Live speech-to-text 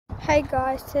Hey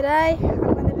guys, today I'm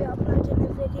going to be uploading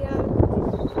a video.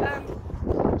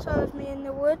 So it's me in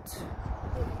the woods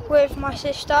with my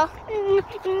sister.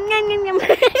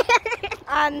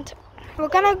 And we're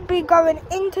going to be going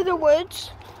into the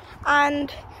woods,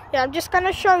 and yeah, I'm just going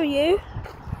to show you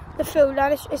the field,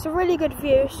 and it's a really good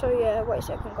view. So yeah, wait a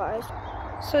second guys.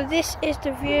 So this is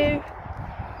the view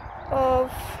of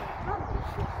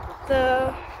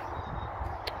the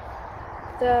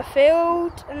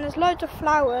field, and there's loads of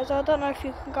flowers. I don't know if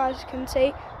you guys can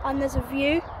see, and there's a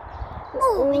view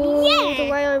all the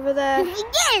way over there.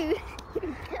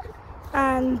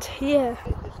 And yeah,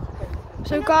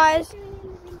 so guys,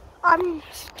 I'm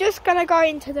just gonna go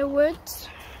into the woods.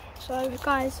 So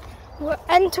guys, we're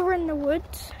entering the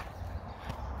woods,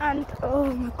 and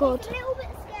oh my god, it's a little bit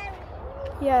scary.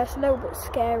 Yeah, it's a little bit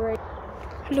scary.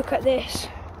 Look at this.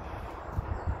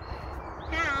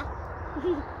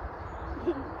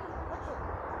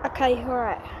 Okay,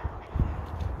 alright.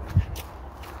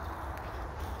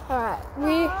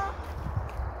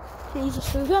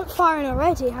 Jesus, we went firing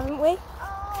already, haven't we?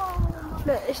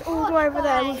 Look, it's all the way over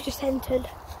there, we've just entered.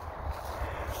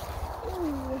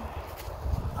 Oh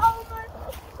my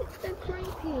god, it's so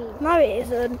creepy. No, it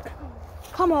isn't.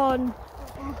 Come on.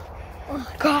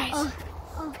 Guys.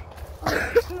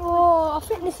 Oh, I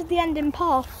think this is the ending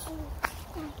path.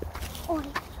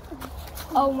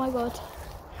 Oh my god.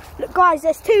 Look guys,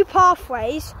 there's two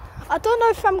pathways. I don't know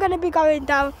if I'm going to be going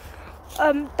down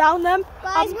them.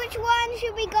 Guys, which one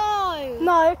should we go?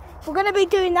 No, we're going to be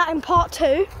doing that in part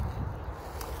 2.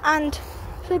 And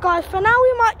so guys, for now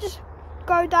we might just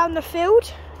go down the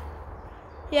field.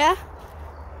 Yeah.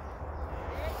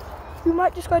 We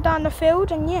might just go down the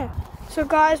field, and yeah. So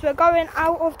guys, we're going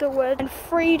out of the wood, and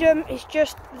freedom is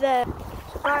just there.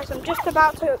 So guys, I'm just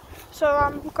about to, so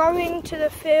I'm going to the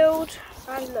field,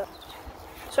 and look.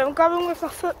 So I'm going with my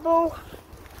football,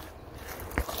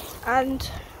 and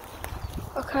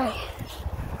okay,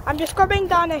 I'm just going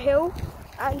down a hill,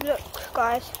 and look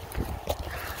guys,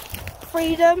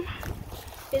 freedom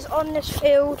is on this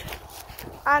field,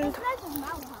 and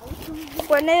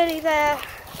we're nearly there.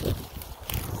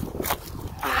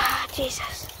 Ah,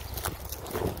 Jesus.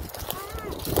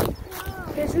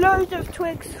 There's loads of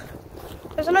twigs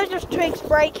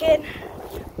breaking,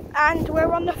 and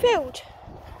we're on the field.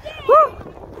 Woo!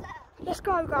 Let's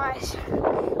go guys.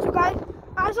 So guys,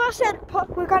 as I said,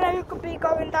 we're going to be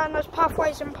going down those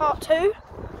pathways in part 2.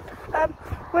 I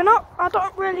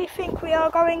don't really think we are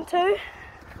going to,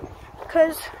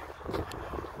 because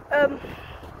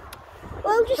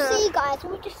we'll just see guys,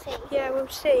 we'll just see. Yeah, we'll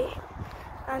see.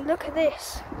 And look at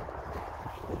this.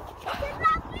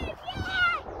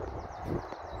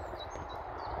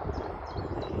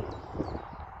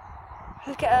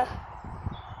 Look at her.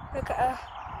 Look at her.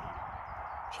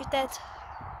 She's dead.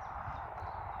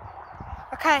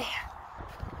 Okay.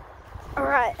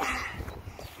 Alright.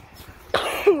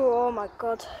 Oh my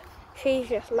god. She's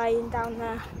just laying down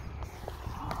there.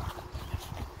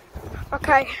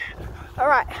 Okay.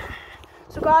 Alright.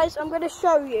 So guys, I'm going to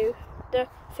show you the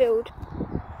field.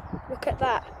 Look at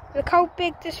that. Look how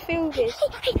big this field is.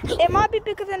 It might be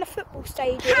bigger than a football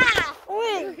stadium.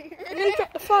 Oi! You nearly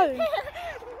dropped the phone.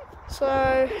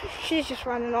 So, she's just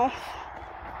running off.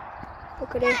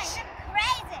 Look at this.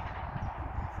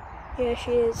 Yeah,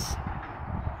 she is.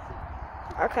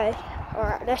 Okay,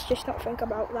 alright, let's just not think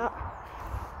about that.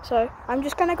 So, I'm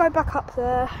just going to go back up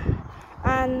there.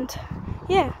 And,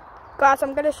 yeah. Guys,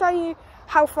 I'm going to show you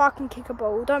how far I can kick a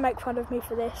ball. Don't make fun of me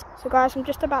for this. So, guys, I'm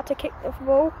just about to kick the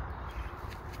ball.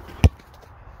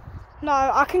 No,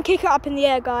 I can kick it up in the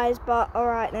air, guys, but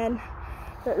alright then.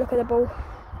 Look at the ball.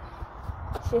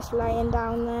 It's just laying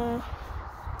down there.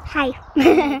 Hi.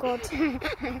 Oh my god.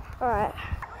 Alright.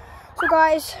 So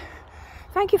guys,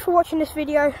 thank you for watching this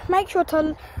video. Make sure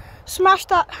to smash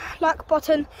that like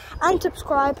button and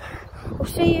subscribe. We'll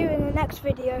see you in the next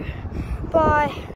video. Bye.